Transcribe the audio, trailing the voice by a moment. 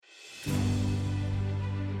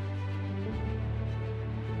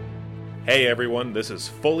Hey everyone, this is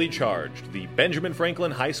Fully Charged, the Benjamin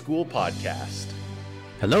Franklin High School podcast.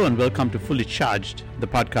 Hello and welcome to Fully Charged, the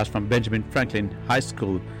podcast from Benjamin Franklin High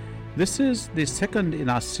School. This is the second in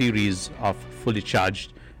our series of Fully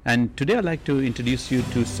Charged, and today I'd like to introduce you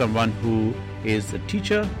to someone who is a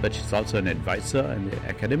teacher, but she's also an advisor on the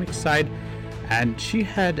academic side, and she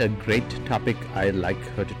had a great topic I'd like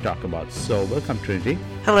her to talk about. So welcome, Trinity.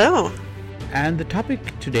 Hello. And the topic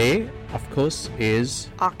today, of course, is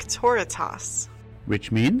Auctoritas.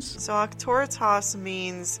 Which means? So Auctoritas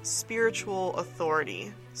means spiritual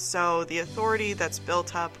authority. So the authority that's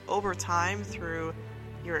built up over time through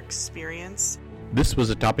your experience. This was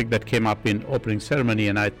a topic that came up in opening ceremony,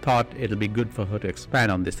 and I thought it'll be good for her to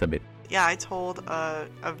expand on this a bit. Yeah, I told a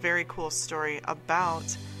very cool story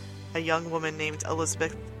about a young woman named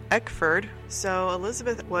Elizabeth Eckford. So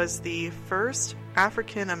Elizabeth was the first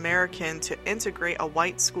African American to integrate a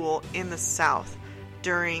white school in the South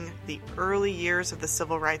during the early years of the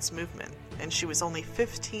Civil Rights Movement, and she was only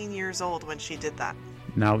 15 years old when she did that.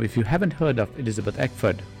 Now, if you haven't heard of Elizabeth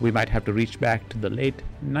Eckford, we might have to reach back to the late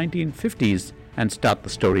 1950s and start the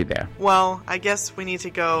story there. Well, I guess we need to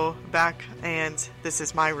go back, and this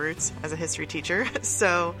is my roots as a history teacher.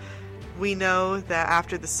 So we know that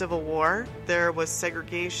after the Civil War, there was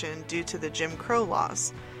segregation due to the Jim Crow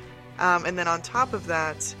laws. And then on top of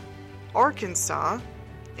that, Arkansas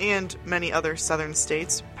and many other southern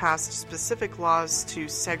states passed specific laws to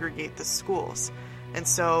segregate the schools. And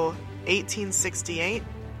so 1868,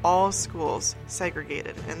 all schools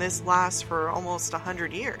segregated. And this lasts for almost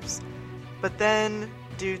 100 years. But then,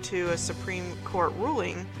 due to a Supreme Court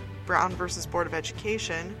ruling, Brown versus Board of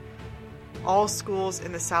Education, all schools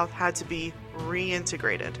in the South had to be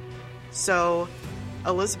reintegrated. So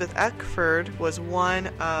Elizabeth Eckford was one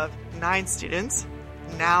of 9 students,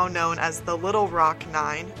 now known as the Little Rock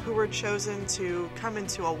Nine, who were chosen to come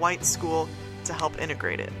into a white school to help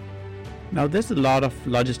integrate it. Now, there's a lot of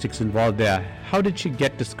logistics involved there. How did she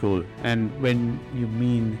get to school? And when you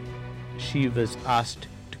mean she was asked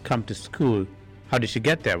to come to school, how did she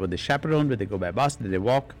get there? Were they chaperoned? Did they go by bus? Did they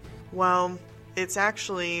walk? Well, it's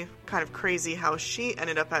actually kind of crazy how she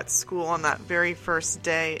ended up at school on that very first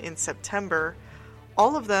day in September.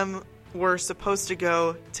 All of them were supposed to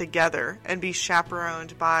go together and be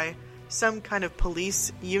chaperoned by some kind of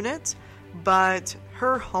police unit, but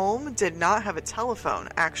her home did not have a telephone,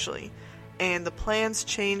 actually. And the plans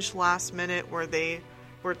changed last minute, where they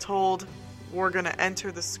were told, we're going to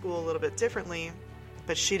enter the school a little bit differently,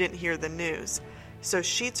 but she didn't hear the news. So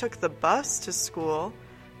she took the bus to school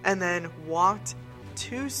and then walked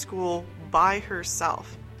to school by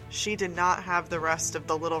herself. She did not have the rest of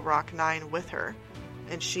the Little Rock Nine with her.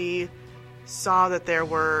 And she saw that there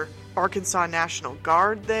were Arkansas National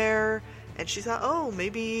Guard there, and she thought, oh,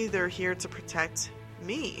 maybe they're here to protect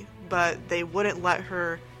me. But they wouldn't let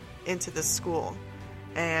her into the school.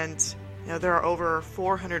 And there are over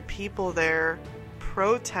 400 people there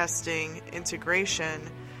protesting integration.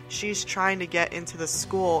 She's trying to get into the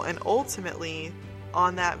school, and ultimately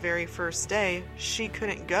on that very first day she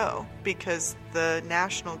couldn't go because the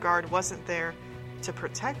National Guard wasn't there to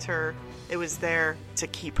protect her. It was there to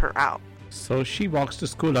keep her out. So she walks to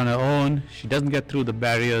school on her own. She doesn't get through the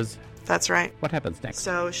barriers. That's right. What happens next?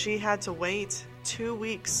 So she had to wait 2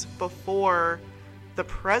 weeks before the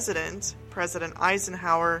President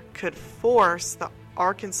Eisenhower, could force the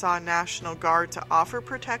Arkansas National Guard to offer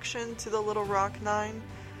protection to the Little Rock Nine.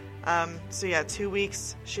 2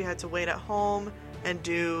 weeks she had to wait at home and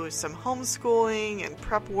do some homeschooling and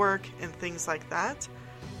prep work and things like that.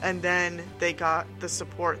 And then they got the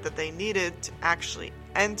support that they needed to actually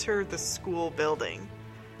enter the school building.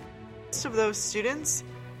 Most of those students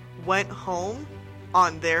went home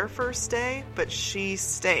on their first day, but she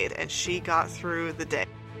stayed and she got through the day.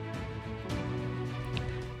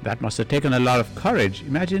 That must have taken a lot of courage.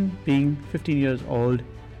 Imagine being 15 years old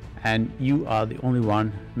and you are the only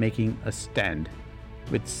one making a stand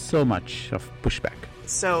with so much of pushback.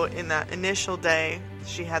 So in that initial day,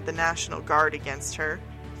 she had the National Guard against her,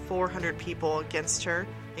 400 people against her,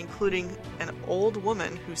 including an old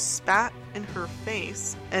woman who spat in her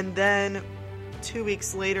face. And then 2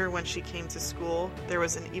 weeks later, when she came to school, there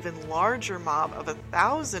was an even larger mob of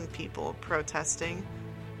 1,000 people protesting.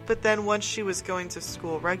 But then once she was going to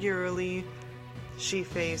school regularly, she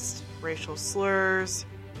faced racial slurs,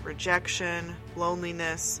 rejection,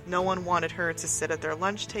 loneliness. No one wanted her to sit at their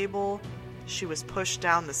lunch table. She was pushed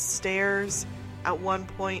down the stairs at one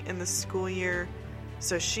point in the school year.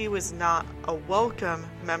 So she was not a welcome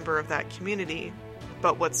member of that community.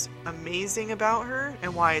 But what's amazing about her,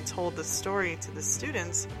 and why I told this story to the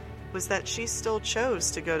students, was that she still chose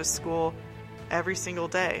to go to school every single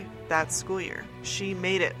day that school year. She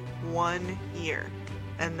made it 1 year,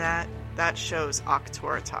 and that shows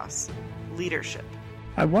Auctoritas, leadership.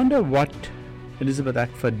 I wonder what Elizabeth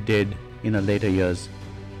Ackford did in her later years.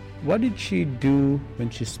 What did she do when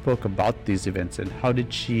she spoke about these events, and how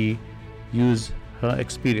did she use her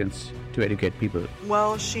experience to educate people?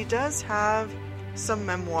 Well, she does have some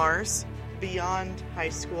memoirs. Beyond high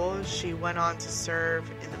school, she went on to serve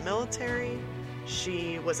in the military.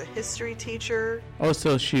 She was a history teacher. Oh,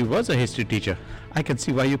 so she was a history teacher. I can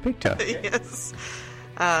see why you picked her. Yes.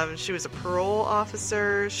 She was a parole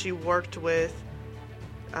officer. She worked with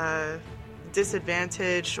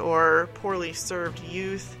disadvantaged or poorly served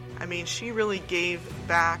youth. I mean, she really gave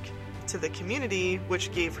back to the community,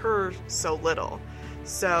 which gave her so little.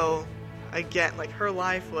 So, again, like, her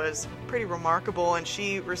life was pretty remarkable, and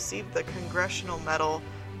she received the Congressional Medal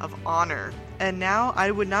of Honor. And now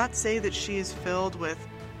I would not say that she is filled with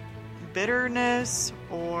bitterness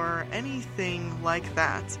or anything like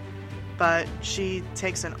that, but she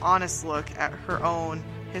takes an honest look at her own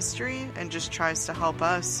history and just tries to help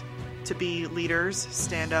us to be leaders,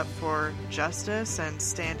 stand up for justice, and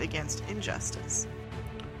stand against injustice.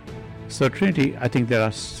 So, Trinity, I think there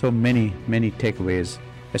are so many takeaways,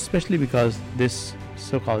 especially because this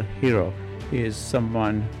so-called hero is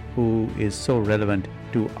someone who is so relevant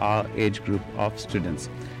to our age group of students.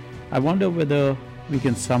 I wonder whether we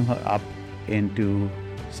can sum her up into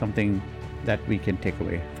something that we can take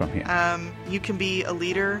away from here. You can be a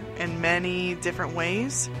leader in many different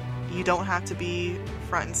ways. You don't have to be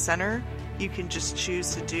front and center. You can just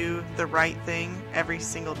choose to do the right thing every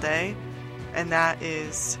single day, and that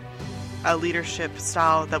is a leadership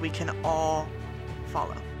style that we can all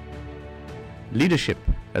follow. Leadership,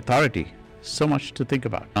 authority, so much to think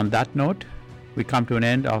about. On that note, we come to an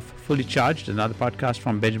end of Fully Charged, another podcast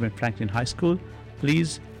from Benjamin Franklin High School.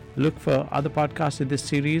 Please look for other podcasts in this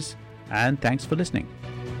series, and thanks for listening.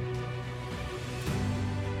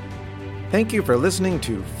 Thank you for listening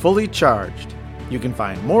to Fully Charged. You can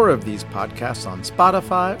find more of these podcasts on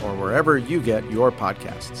Spotify or wherever you get your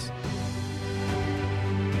podcasts.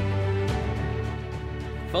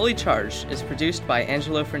 Fully Charged is produced by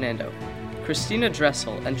Angelo Fernando. Christina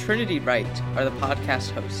Dressel and Trinity Wright are the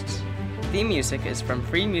podcast hosts. Theme music is from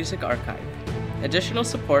Free Music Archive. Additional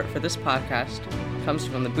support for this podcast comes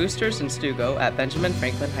from the Boosters and Stugo at Benjamin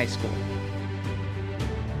Franklin High School.